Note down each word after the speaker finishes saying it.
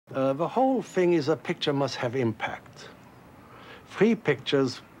The whole thing is a picture must have impact. Free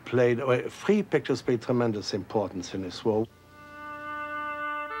pictures play tremendous importance in this war.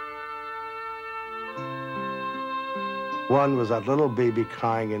 One was that little baby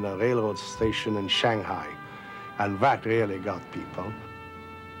crying in a railroad station in Shanghai, and that really got people.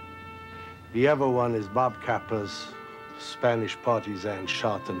 The other one is Bob Capper's Spanish partisan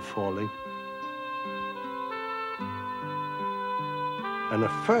shot and falling. And the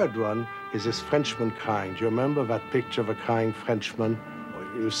third one is this Frenchman crying. Do you remember that picture of a crying Frenchman?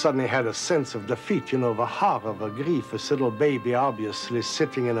 You suddenly had a sense of defeat, you know, the horror, the grief. This little baby, obviously,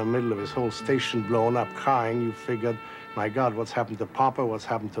 sitting in the middle of his whole station, blown up, crying. You figured, my God, what's happened to Papa? What's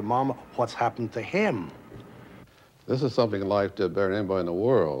happened to Mama? What's happened to him? This is something life did better than anybody in the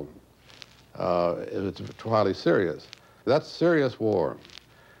world. It's highly serious. That's serious war.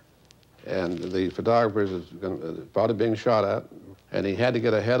 And the photographer is probably being shot at, and he had to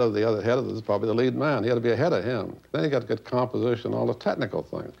get ahead of the other head of this, probably the lead man. He had to be ahead of him. Then you got to get composition, all the technical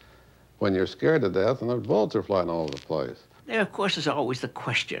things. When you're scared to death and the bullets are flying all over the place. There, of course, is always the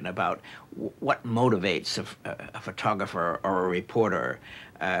question about what motivates a photographer or a reporter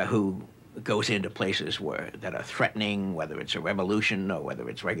who goes into places that are threatening, whether it's a revolution or whether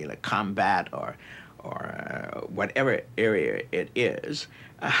it's regular combat or whatever area it is.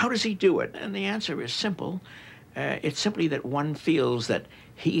 How does he do it? And the answer is simple. It's simply that one feels that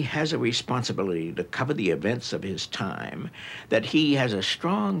he has a responsibility to cover the events of his time, that he has a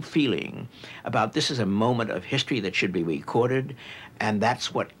strong feeling about this is a moment of history that should be recorded, and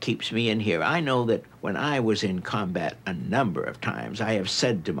that's what keeps me in here. I know that when I was in combat a number of times, I have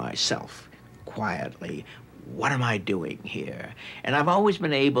said to myself quietly, what am I doing here? And I've always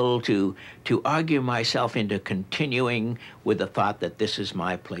been able to argue myself into continuing with the thought that this is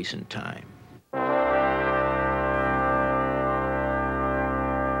my place and time.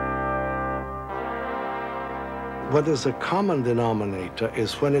 What is a common denominator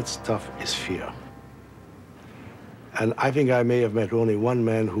is when it's tough is fear. And I think I may have met only one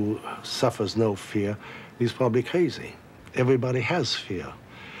man who suffers no fear. He's probably crazy. Everybody has fear.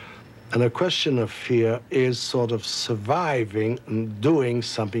 And a question of fear is sort of surviving and doing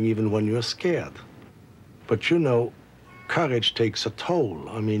something even when you're scared. But you know, courage takes a toll.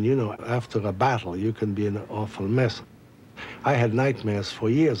 I mean, you know, after a battle, you can be in an awful mess. I had nightmares for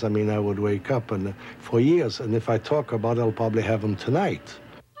years. I mean, I would wake up and for years, and if I talk about it, I'll probably have them tonight.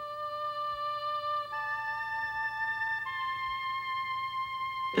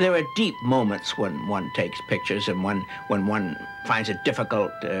 There are deep moments when one takes pictures and when one finds it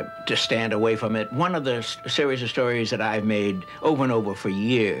difficult to stand away from it. One of the series of stories that I've made over and over for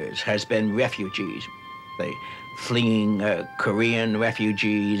years has been refugees. The fleeing Korean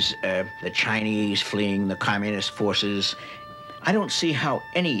refugees, the Chinese fleeing the communist forces. I don't see how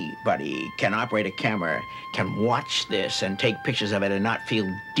anybody can operate a camera, can watch this and take pictures of it and not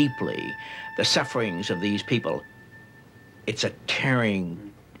feel deeply the sufferings of these people. It's a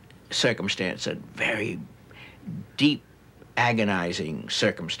tearing circumstance, a very deep, agonizing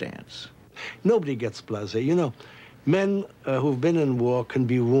circumstance. Nobody gets blasé. You know, men who've been in war can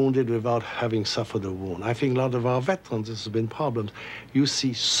be wounded without having suffered a wound. I think a lot of our veterans, this has been problems. You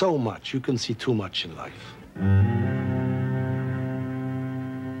see so much, you can see too much in life.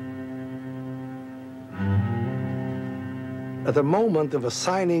 At the moment of a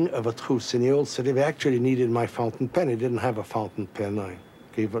signing of a truce in the old city, they actually needed my fountain pen. He didn't have a fountain pen. I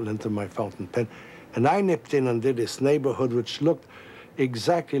gave Linton my fountain pen. And I nipped in and did this neighborhood, which looked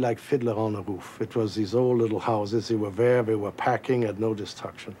exactly like Fiddler on a Roof. It was these old little houses. They were there, they were packing, had no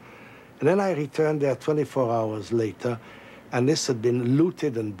destruction. And then I returned there 24 hours later, and this had been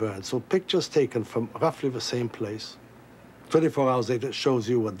looted and burned. So pictures taken from roughly the same place. 24 hours later shows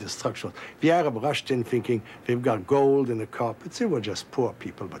you what destruction was. The Arab rushed in thinking they've got gold in the carpets. They were just poor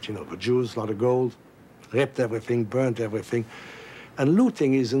people, but you know, the Jews, a lot of gold, ripped everything, burnt everything. And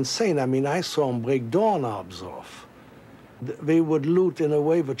looting is insane. I mean, I saw them break doorknobs off. They would loot in a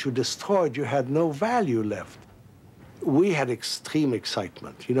way that you destroyed, you had no value left. We had extreme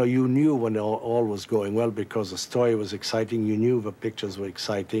excitement. You know, you knew when all was going well because the story was exciting, you knew the pictures were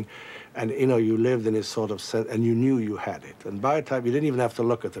exciting, and you know, you lived in this sort of sense, and you knew you had it. And by the time, you didn't even have to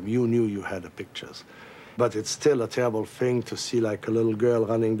look at them, you knew you had the pictures. But it's still a terrible thing to see like a little girl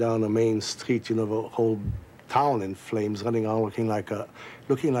running down a main street, you know, the whole town in flames, running around looking like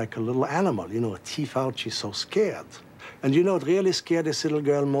a little animal, you know, teeth out, she's so scared. And you know what really scared this little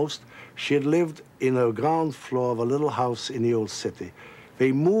girl most? She had lived in a ground floor of a little house in the old city.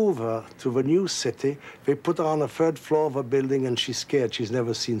 They move her to the new city, they put her on a third floor of a building, and she's scared. She's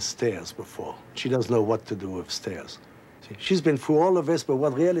never seen stairs before. She doesn't know what to do with stairs. Absolutely. She's been through all of this, but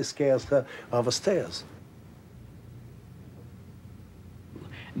what really scares her are the stairs.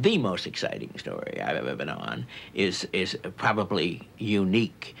 The most exciting story I've ever been on is probably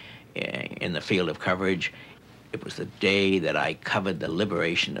unique in the field of coverage. It was the day that I covered the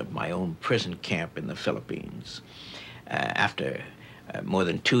liberation of my own prison camp in the Philippines. After more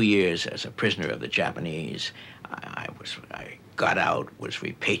than 2 years as a prisoner of the Japanese, I got out, was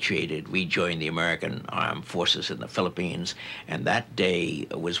repatriated, rejoined the American Armed Forces in the Philippines, and that day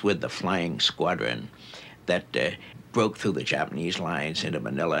was with the flying squadron that broke through the Japanese lines into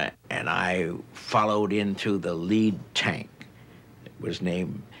Manila, and I followed in through the lead tank. It was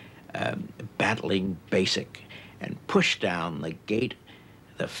named Battling Basic, and pushed down the gate,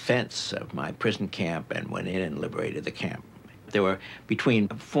 the fence of my prison camp, and went in and liberated the camp. There were between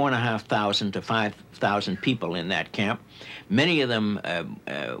 4,500 to 5,000 people in that camp. Many of them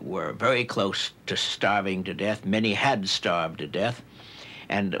were very close to starving to death. Many had starved to death.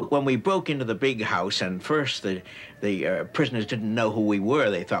 And when we broke into the big house, and first the prisoners didn't know who we were.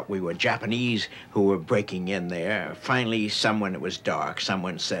 They thought we were Japanese who were breaking in there. Finally, someone, it was dark,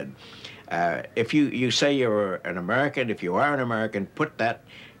 someone said, if you say you're an American, if you are an American, put that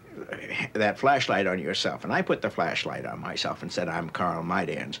flashlight on yourself. And I put the flashlight on myself and said, I'm Carl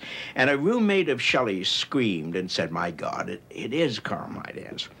Maidans. And a roommate of Shelley's screamed and said, my God, it is Carl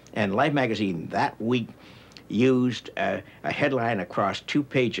Maidans. And Life magazine that week used a headline across 2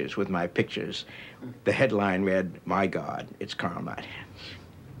 pages with my pictures. The headline read, my God, it's Carl Maidans.